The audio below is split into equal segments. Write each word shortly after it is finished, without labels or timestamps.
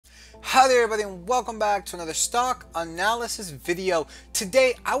Hi there everybody and welcome back to another stock analysis video.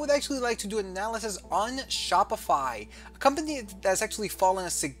 Today I would actually like to do an analysis on Shopify, a company that's actually fallen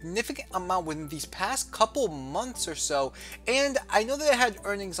a significant amount within these past couple months or so. And I know that it had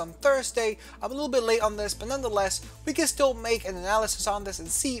earnings on Thursday. I'm a little bit late on this, but nonetheless we can still make an analysis on this and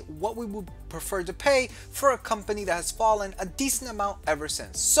see what we would prefer to pay for a company that has fallen a decent amount ever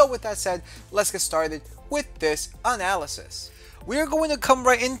since. So with that said, let's get started with this analysis. We are going to come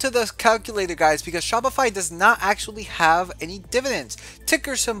right into the calculator, guys, because Shopify does not actually have any dividends.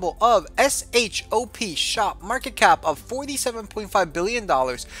 Ticker symbol of SHOP, shop, market cap of $47.5 billion.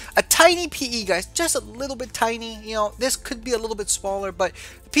 A tiny PE, guys, just a little bit tiny. You know, this could be a little bit smaller, but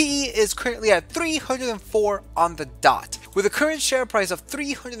the PE is currently at 304 on the dot. With a current share price of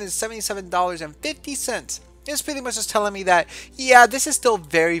 $377.50. It's pretty much just telling me that, yeah, this is still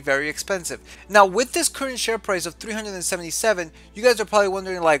very, very expensive. Now, with this current share price of 377, you guys are probably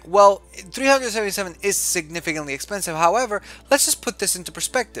wondering like, well, 377 is significantly expensive. However, let's just put this into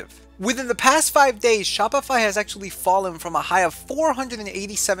perspective. Within the past 5 days, Shopify has actually fallen from a high of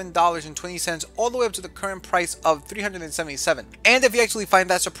 $487.20 all the way up to the current price of $377. And if you actually find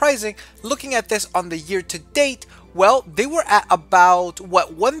that surprising, looking at this on the year to date, well, they were at about,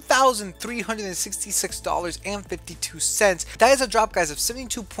 what, $1,366.52. That is a drop, guys, of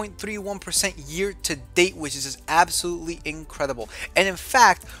 72.31% year to date, which is just absolutely incredible. And in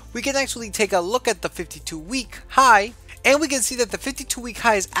fact, we can actually take a look at the 52-week high, and we can see that the 52-week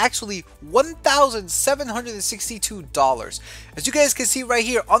high is actually $1,762. As you guys can see right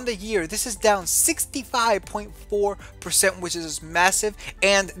here on the year, this is down 65.4%, which is massive.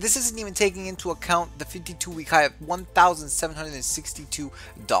 And this isn't even taking into account the 52-week high of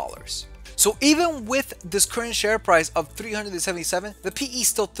 $1,762. So even with this current share price of 377, the PE is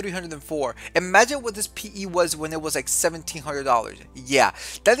still 304. Imagine what this PE was when it was like $1,700. Yeah,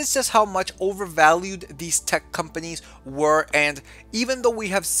 that is just how much overvalued these tech companies were. And even though we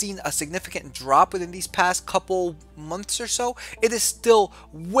have seen a significant drop within these past couple months or so, it is still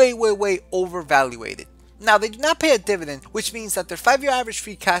way overvaluated. Now, they do not pay a dividend, which means that their 5-year average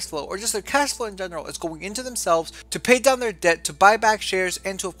free cash flow, or just their cash flow in general, is going into themselves to pay down their debt, to buy back shares,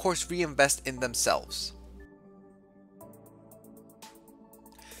 and to, of course, reinvest in themselves.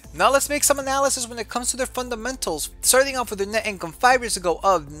 Now let's make some analysis when it comes to their fundamentals, starting off with their net income 5 years ago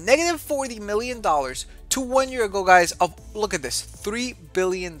of negative $40 million to 1 year ago, guys, of, look at this, $3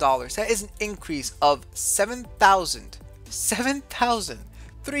 billion. That is an increase of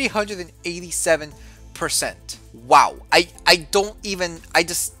 7,387%. Wow,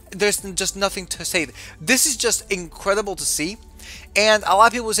 there's just nothing to say. This is just incredible to see. And a lot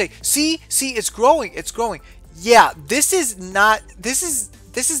of people will say, see, it's growing. Yeah, this is not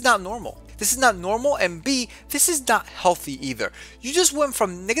normal. This is not normal, and B, this is not healthy either. You just went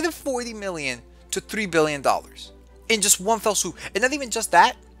from negative 40 million to $3 billion in just one fell swoop. And not even just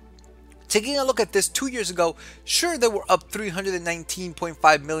that. Taking a look at this 2 years ago, sure, they were up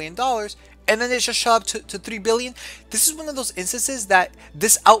 $319.5 million, and then it just shot up to $3 billion. This is one of those instances that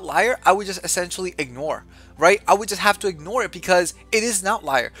this outlier, I would just essentially ignore, right? I would just have to ignore it because it is an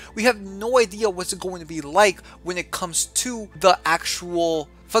outlier. We have no idea what's it going to be like when it comes to the actual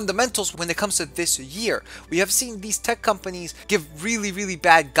fundamentals when it comes to this year. We have seen these tech companies give really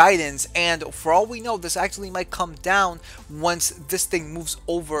bad guidance, and for all we know, this actually might come down once this thing moves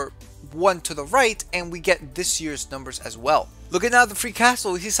over one to the right and we get this year's numbers as well. Looking at the free cash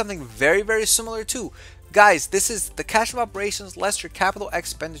flow, we see something very similar too. Guys, this is the cash from operations less your capital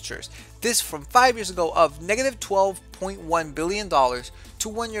expenditures. This from 5 years ago of negative $12.1 billion to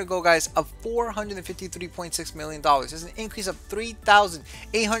 1 year ago, guys, of $453.6 million. There's an increase of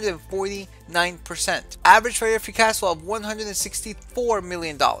 3,849%. Average 5-year free cash flow of $164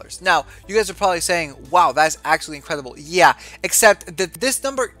 million. Now, you guys are probably saying, wow, that's actually incredible. Yeah, except that this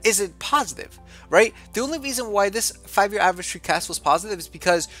number isn't positive, right? The only reason why this 5-year average free cash flow is positive is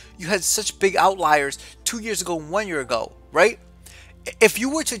because you had such big outliers 2 years ago and 1 year ago, right? If you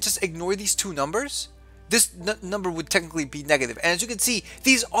were to just ignore these two numbers, this number would technically be negative. And as you can see,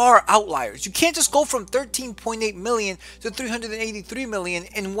 these are outliers. You can't just go from 13.8 million to 383 million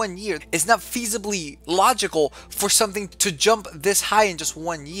in 1 year. It's not feasibly logical for something to jump this high in just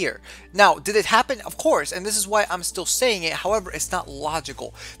 1 year. Now, did it happen? Of course, and this is why I'm still saying it. However, it's not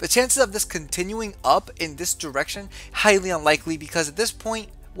logical. The chances of this continuing up in this direction, highly unlikely, because at this point,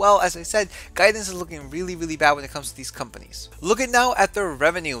 well, as I said, guidance is looking really bad when it comes to these companies. Looking now at their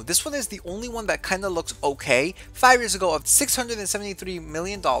revenue, this one is the only one that kind of looks okay. 5 years ago of $673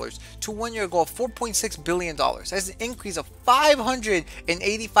 million to 1 year ago of $4.6 billion. That's an increase of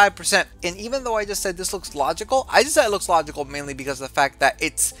 585%. And even though I just said this looks logical, I just said it looks logical mainly because of the fact that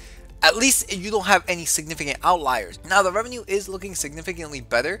it's At least you don't have any significant outliers. Now the revenue is looking significantly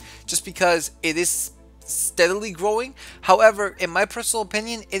better just because it is steadily growing. However, in my personal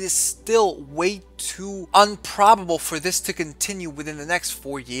opinion, it is still way too improbable for this to continue within the next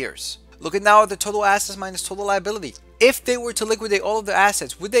 4 years. Looking now at the total assets minus total liability. If they were to liquidate all of their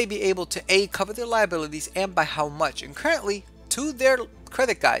assets, would they be able to A, cover their liabilities, and by how much? And currently, to their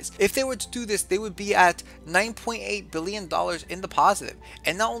credit, guys, if they were to do this, they would be at $9.8 billion in the positive.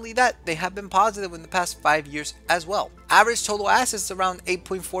 And not only that, they have been positive in the past 5 years as well. Average total assets around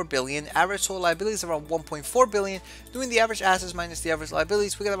 8.4 billion, average total liabilities around 1.4 billion. Doing the average assets minus the average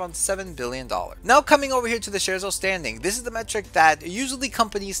liabilities, we get around $7 billion. Now coming over here to the shares outstanding, this is the metric that usually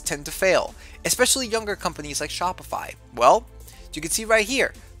companies tend to fail, especially younger companies like Shopify. Well, you can see right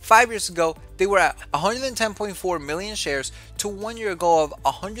here, 5 years ago, they were at 110.4 million shares to 1 year ago of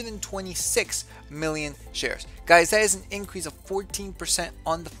 126 million shares. Guys, that is an increase of 14%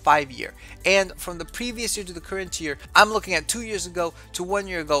 on the 5 year. And from the previous year to the current year, I'm looking at 2 years ago to 1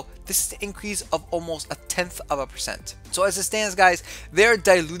 year ago. This is an increase of almost 0.1%. So as it stands, guys, they're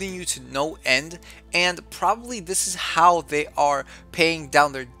diluting you to no end. And probably this is how they are paying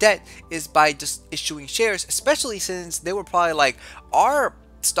down their debt, is by just issuing shares, especially since they were probably like, our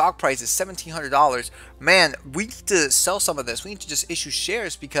stock price is $1,700. Man, we need to sell some of this. We need to just issue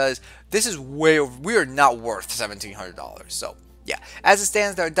shares because this is way over. We are not worth $1,700. So yeah, as it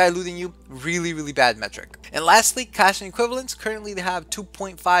stands, they're diluting you. Really bad metric. And lastly, cash and equivalents. Currently, they have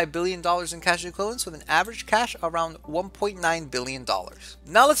 $2.5 billion in cash and equivalents with an average cash around $1.9 billion.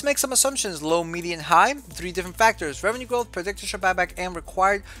 Now let's make some assumptions. Low, median, high. 3 different factors: revenue growth, predicted share buyback, and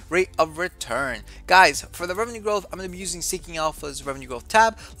required rate of return. Guys, for the revenue growth, I'm going to be using Seeking Alpha's revenue growth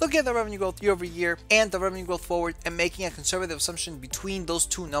tab, looking at the revenue growth year over year and the revenue growth forward, and making a conservative assumption between those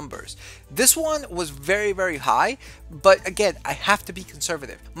two numbers. This one was very high, but again, I have to be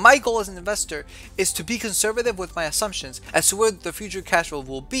conservative. My goal as an investor is to be conservative with my assumptions as to where the future cash flow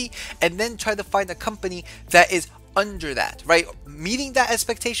will be, and then try to find a company that is under that, right? Meeting that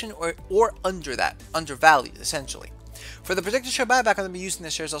expectation or under that, undervalued essentially. For the predicted share buyback, I'm going to be using the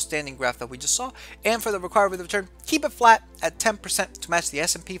shares outstanding graph that we just saw. And for the required rate of return, keep it flat at 10% to match the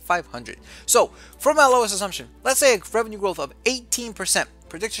S&P 500. So for my lowest assumption, let's say a revenue growth of 18%.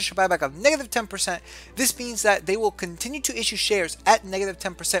 Predicted share buyback of negative 10%. This means that they will continue to issue shares at negative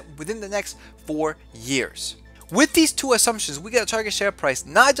 10% within the next 4 years. With these two assumptions, we get a target share price,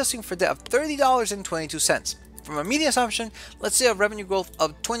 not adjusting for debt, of $30.22. From a median assumption, let's say a revenue growth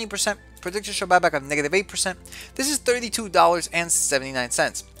of 20%, predicted share buyback of negative 8%. This is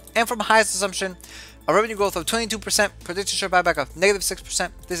 $32.79. And from highest assumption, a revenue growth of 22%, predicted share buyback of negative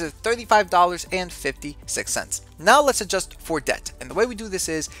 6%. This is $35.56. Now let's adjust for debt. And the way we do this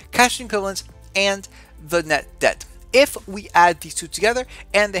is cash and equivalents and the net debt. If we add these two together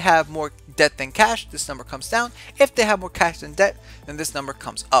and they have more debt than cash, this number comes down. If they have more cash than debt, then this number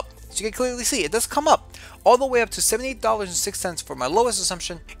comes up. So you can clearly see it does come up all the way up to $78.06 for my lowest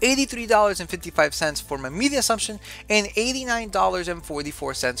assumption, $83.55 for my median assumption, and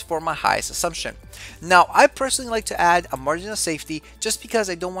 $89.44 for my highest assumption. Now, I personally like to add a margin of safety just because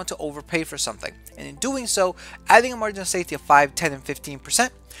I don't want to overpay for something. And in doing so, adding a margin of safety of 5, 10, and 15%,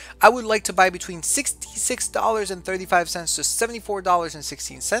 I would like to buy between $66.35 to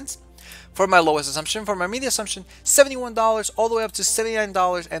 $74.16. For my lowest assumption. For my median assumption, $71 all the way up to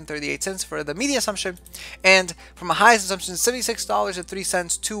 $79.38 for the median assumption. And for my highest assumption,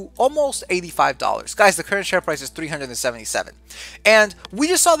 $76.03 to almost $85. Guys, the current share price is $377. And we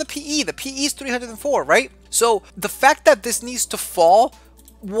just saw the PE. The PE is 304, right? So the fact that this needs to fall,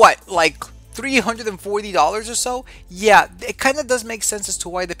 what, like $340 or so, yeah, it kind of does make sense as to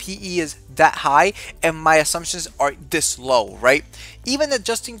why the PE is that high and my assumptions are this low, right? Even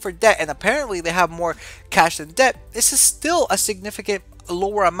adjusting for debt, and apparently they have more cash than debt, this is still a significant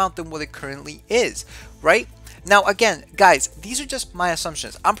lower amount than what it currently is, right? Now again, guys, these are just my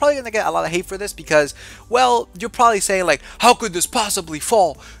assumptions. I'm probably gonna get a lot of hate for this because, well, you're probably saying like, how could this possibly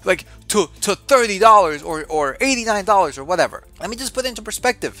fall like to $30 or $89 or whatever? Let me just put it into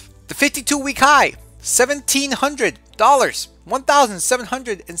perspective. The 52-week high, $1,700,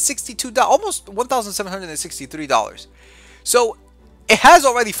 $1,762, almost $1,763. So it has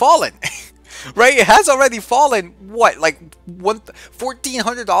already fallen, right? It has already fallen, what, like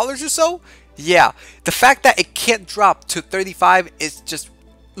 $1,400 or so? Yeah, the fact that it can't drop to 35 is just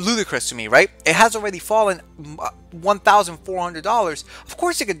ludicrous to me, right? It has already fallen $1,400. Of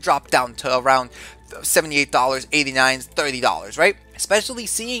course it could drop down to around $78, $89, $30, right? Especially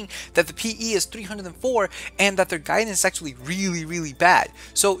seeing that the PE is 304 and that their guidance is actually really bad.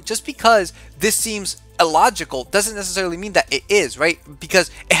 So just because this seems illogical doesn't necessarily mean that it is, right?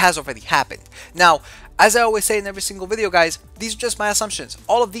 Because it has already happened. Now, as I always say in every single video, guys, these are just my assumptions.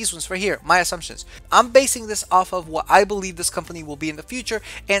 All of these ones right here, my assumptions. I'm basing this off of what I believe this company will be in the future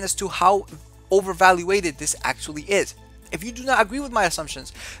and as to how overvaluated this actually is. If you do not agree with my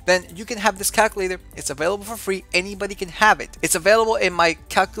assumptions, then you can have this calculator. It's available for free. Anybody can have it. It's available in my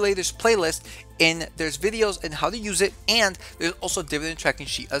calculators playlist. There's videos on how to use it, and there's also a dividend tracking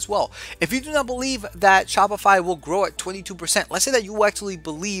sheet as well. If you do not believe that Shopify will grow at 22%, let's say that you actually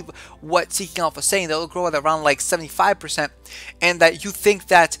believe what Seeking Alpha is saying, that it'll grow at around like 75%, and that you think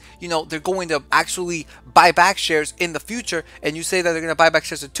that, you know, they're going to actually buy back shares in the future, and you say that they're going to buy back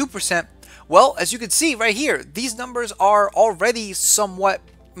shares at 2%, well, as you can see right here, these numbers are already somewhat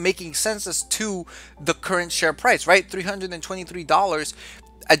making sense as to the current share price, right? $323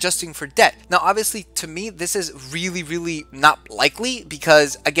 adjusting for debt. Now, obviously, to me, this is really not likely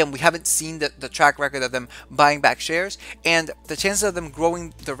because, again, we haven't seen the track record of them buying back shares, and the chances of them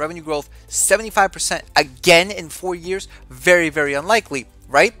growing the revenue growth 75% again in 4 years, very unlikely,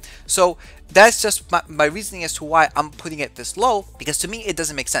 right? So that's just my reasoning as to why I'm putting it this low, because to me it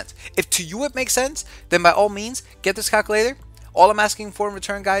doesn't make sense. If to you it makes sense, then by all means get this calculator. All I'm asking for in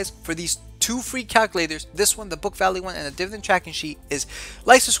return, guys, for these 2 free calculators, this one, the book value one, and the dividend tracking sheet, is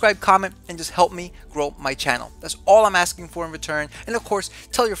like, subscribe, comment, and just help me grow my channel. That's all I'm asking for in return. And of course,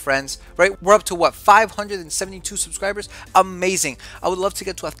 tell your friends, right? We're up to what, 572 subscribers? Amazing. I would love to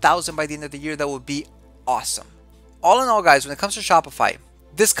get to 1,000 by the end of the year. That would be awesome. All in all, guys, when it comes to Shopify,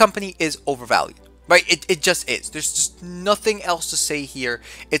 this company is overvalued, right? It just is. There's just nothing else to say here.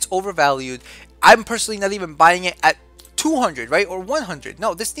 It's overvalued. I'm personally not even buying it at 200, right? Or 100.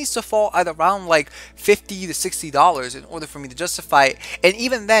 No, this needs to fall at around like $50 to $60 in order for me to justify it. And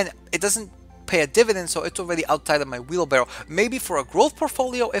even then, it doesn't pay a dividend, so it's already outside of my wheelbarrow. Maybe for a growth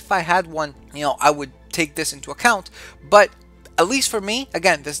portfolio, if I had one, you know, I would take this into account. But at least for me,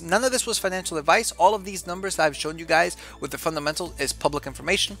 again, none of this was financial advice. All of these numbers that I've shown you guys with the fundamentals is public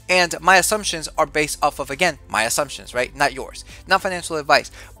information. And my assumptions are based off of, again, my assumptions, right? Not yours. Not financial advice.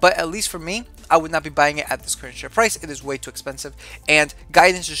 But at least for me, I would not be buying it at this current share price. It is way too expensive. And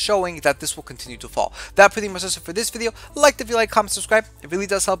guidance is showing that this will continue to fall. That pretty much is it for this video. Like if you like, comment, subscribe. It really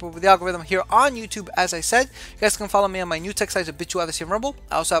does help with the algorithm here on YouTube. As I said, you guys can follow me on my new tech sites at BitChute and Rumble.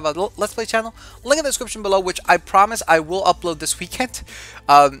 I also have a Let's Play channel. Link in the description below, which I promise I will upload this weekend.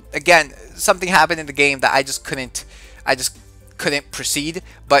 Again, something happened in the game that I just couldn't proceed,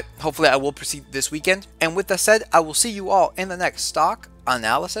 but hopefully I will proceed this weekend. And with that said, I will see you all in the next stock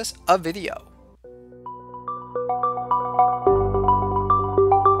analysis video.